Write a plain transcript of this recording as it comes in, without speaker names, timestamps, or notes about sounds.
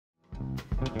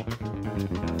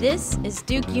This is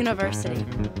Duke University.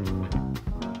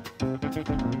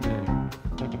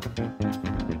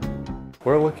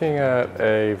 We're looking at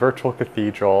a virtual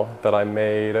cathedral that I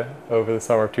made over the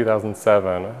summer of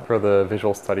 2007 for the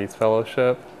Visual Studies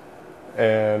Fellowship.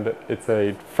 And it's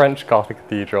a French Gothic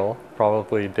cathedral,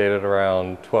 probably dated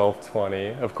around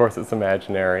 1220. Of course, it's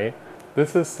imaginary.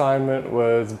 This assignment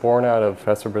was born out of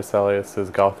Professor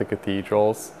Bracelius's Gothic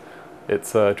cathedrals.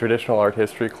 It's a traditional art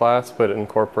history class, but it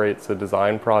incorporates a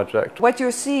design project. What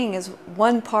you're seeing is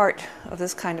one part of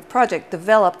this kind of project,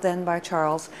 developed then by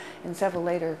Charles in several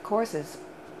later courses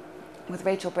with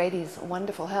Rachel Brady's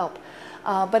wonderful help.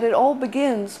 But it all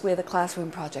begins with a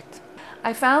classroom project.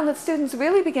 I found that students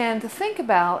really began to think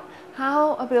about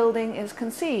how a building is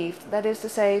conceived. That is to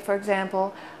say, for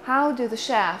example, how do the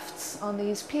shafts on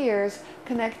these piers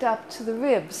connect up to the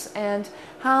ribs, and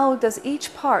how does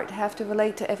each part have to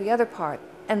relate to every other part?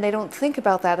 And they don't think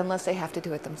about that unless they have to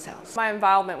do it themselves. My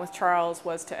involvement with Charles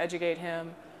was to educate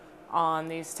him on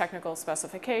these technical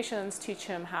specifications, teach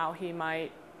him how he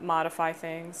might modify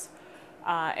things,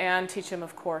 and teach him,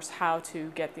 of course, how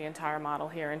to get the entire model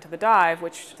here into the dive,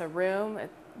 which is a room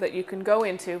that you can go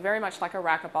into very much like a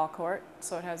racquetball court.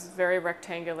 So it has very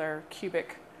rectangular,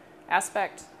 cubic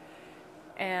aspect.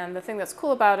 And the thing that's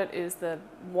cool about it is the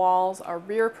walls are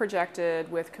rear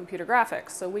projected with computer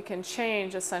graphics. So we can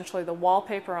change essentially the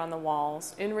wallpaper on the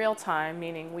walls in real time,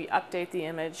 meaning we update the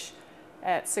image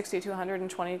at 60 to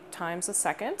 120 times a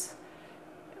second.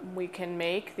 We can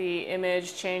make the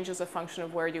image change as a function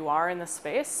of where you are in the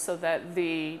space so that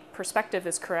the perspective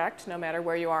is correct no matter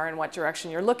where you are and what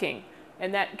direction you're looking.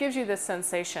 And that gives you this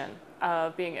sensation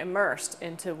of being immersed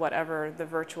into whatever the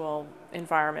virtual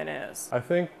environment is. I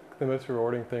think the most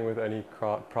rewarding thing with any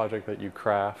project that you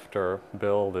craft or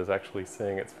build is actually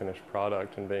seeing its finished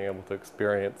product and being able to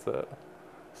experience it.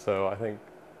 So I think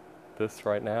this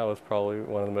right now is probably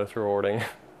one of the most rewarding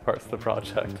parts of the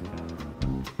project.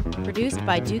 Produced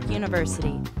by Duke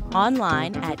University,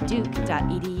 online at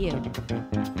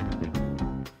duke.edu.